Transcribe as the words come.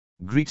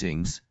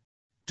Greetings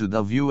to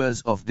the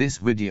viewers of this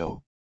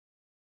video.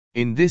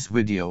 In this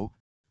video,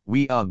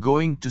 we are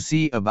going to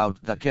see about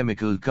the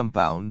chemical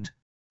compound,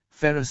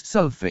 ferrous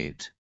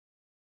sulfate.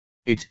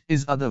 It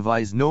is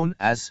otherwise known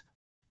as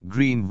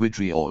green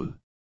vitriol.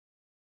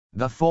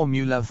 The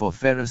formula for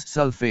ferrous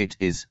sulfate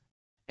is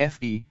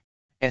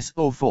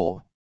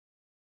FeSO4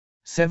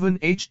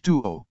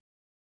 7H2O.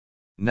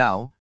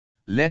 Now,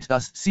 let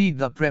us see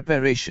the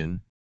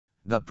preparation.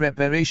 The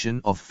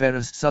preparation of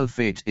ferrous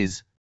sulfate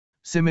is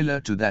similar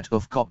to that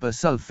of copper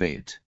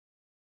sulfate.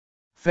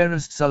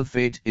 Ferrous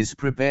sulfate is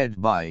prepared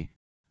by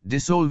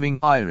dissolving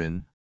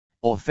iron,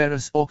 or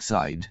ferrous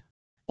oxide,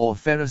 or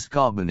ferrous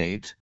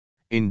carbonate,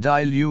 in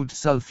dilute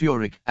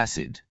sulfuric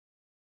acid.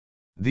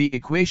 The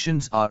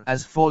equations are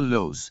as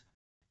follows.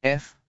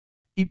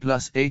 Fe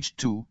plus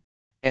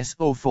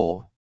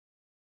H2SO4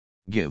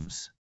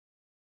 gives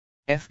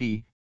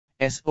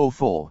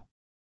FeSO4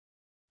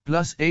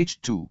 plus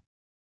H2.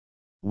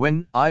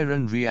 When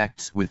iron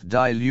reacts with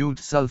dilute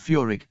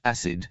sulfuric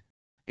acid,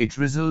 it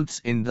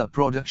results in the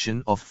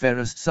production of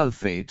ferrous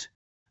sulfate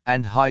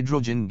and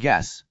hydrogen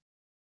gas.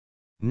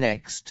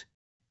 Next,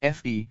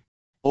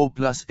 FeO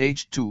plus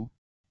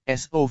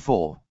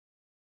H2SO4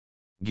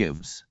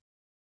 gives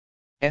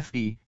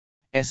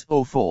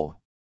FeSO4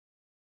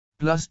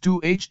 plus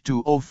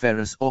 2H2O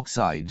ferrous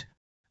oxide,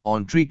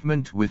 on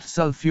treatment with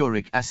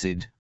sulfuric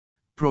acid,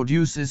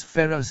 produces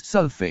ferrous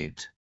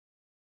sulfate.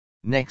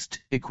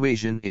 Next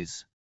equation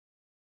is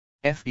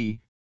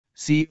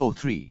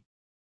FeCO3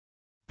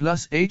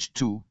 plus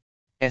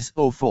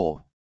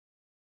H2SO4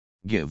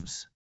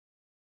 gives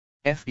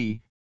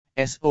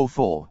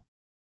FeSO4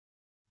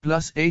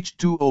 plus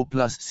H2O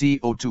plus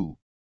CO2.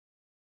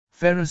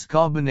 Ferrous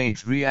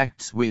carbonate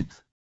reacts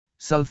with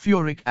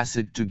sulfuric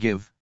acid to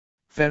give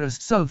ferrous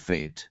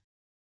sulfate.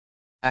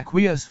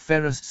 Aqueous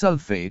ferrous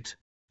sulfate,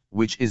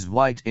 which is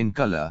white in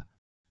color,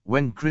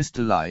 when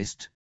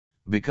crystallized,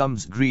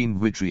 becomes green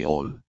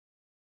vitriol.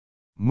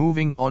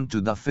 Moving on to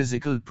the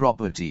physical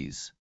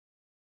properties.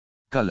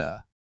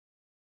 Color.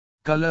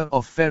 Color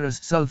of ferrous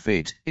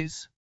sulfate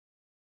is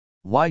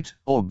white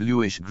or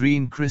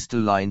bluish-green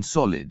crystalline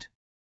solid.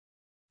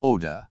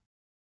 Odor.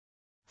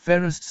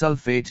 Ferrous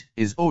sulfate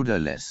is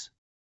odorless.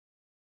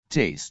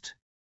 Taste.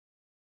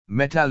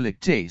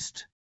 Metallic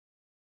taste.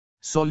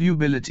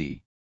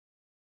 Solubility.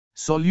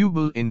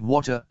 Soluble in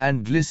water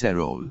and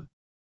glycerol.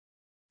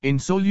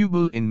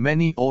 Insoluble in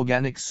many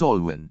organic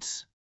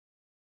solvents.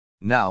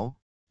 Now,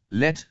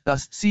 let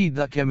us see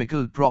the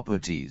chemical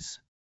properties.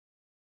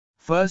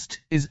 First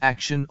is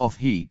action of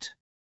heat.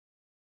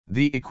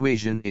 The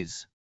equation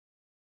is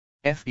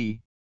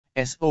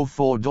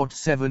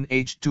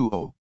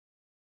FeSO4.7H2O.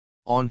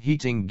 On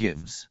heating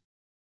gives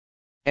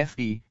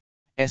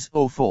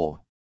FeSO4.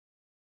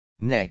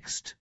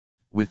 Next,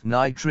 with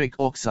nitric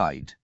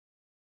oxide.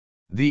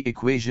 The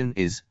equation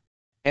is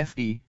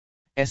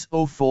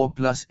FeSO4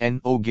 plus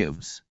NO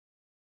gives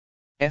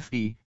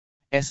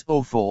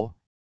FeSO4,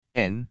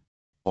 NO.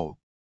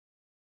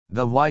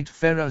 The white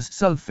ferrous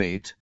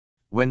sulfate,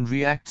 when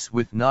reacts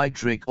with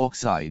nitric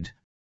oxide,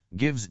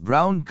 gives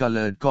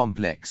brown-colored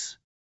complex.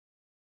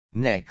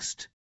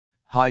 Next,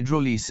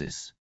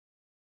 hydrolysis.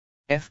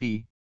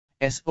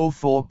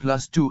 FeSO4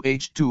 plus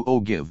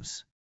 2H2O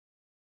gives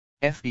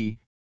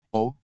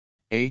FeO,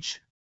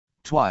 H,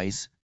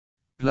 twice,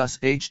 plus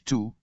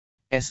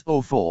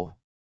H2SO4.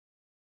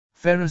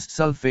 Ferrous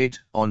sulfate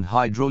on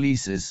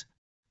hydrolysis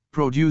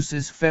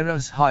produces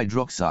ferrous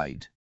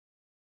hydroxide.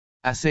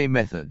 Assay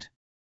method.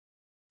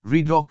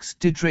 Redox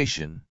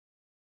titration.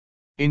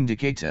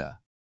 Indicator.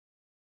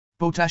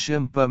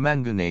 Potassium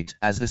permanganate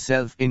as a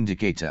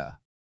self-indicator.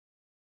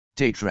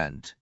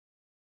 Titrant.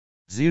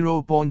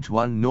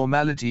 0.1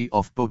 normality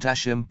of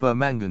potassium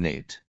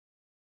permanganate.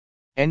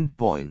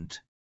 Endpoint.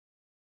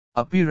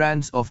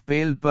 Appearance of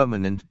pale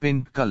permanent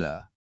pink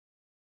color.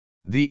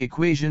 The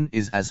equation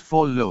is as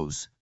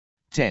follows.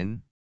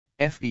 10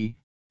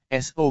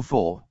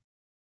 FeSO4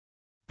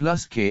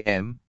 plus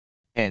Km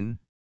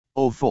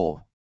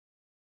NO4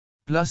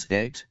 plus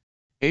 8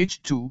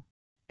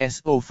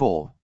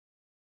 H2SO4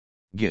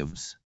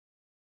 gives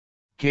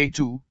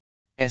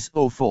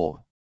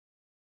K2SO4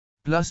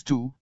 plus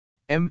 2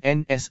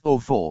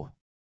 MnSO4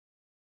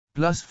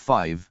 plus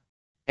 5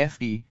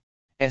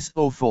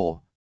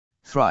 FeSO4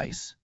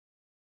 thrice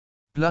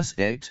plus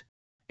 8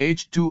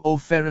 H2O.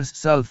 Ferrous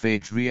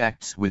sulfate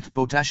reacts with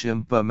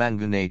potassium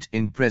permanganate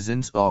in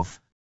presence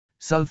of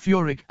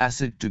sulfuric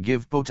acid to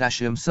give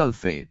potassium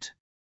sulfate.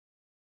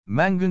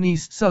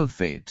 Manganese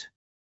sulfate,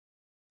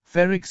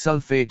 ferric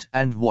sulfate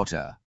and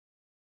water.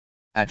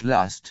 At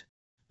last,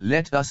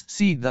 let us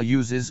see the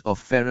uses of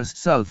ferrous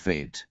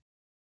sulfate.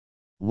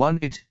 1.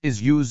 It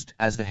is used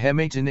as a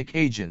hematinic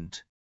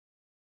agent.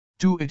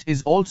 2. It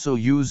is also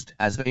used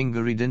as an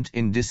ingredient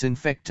in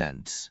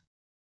disinfectants.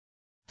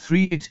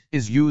 3. It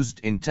is used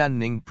in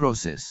tanning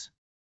process.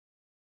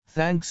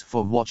 Thanks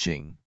for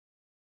watching.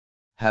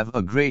 Have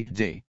a great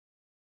day.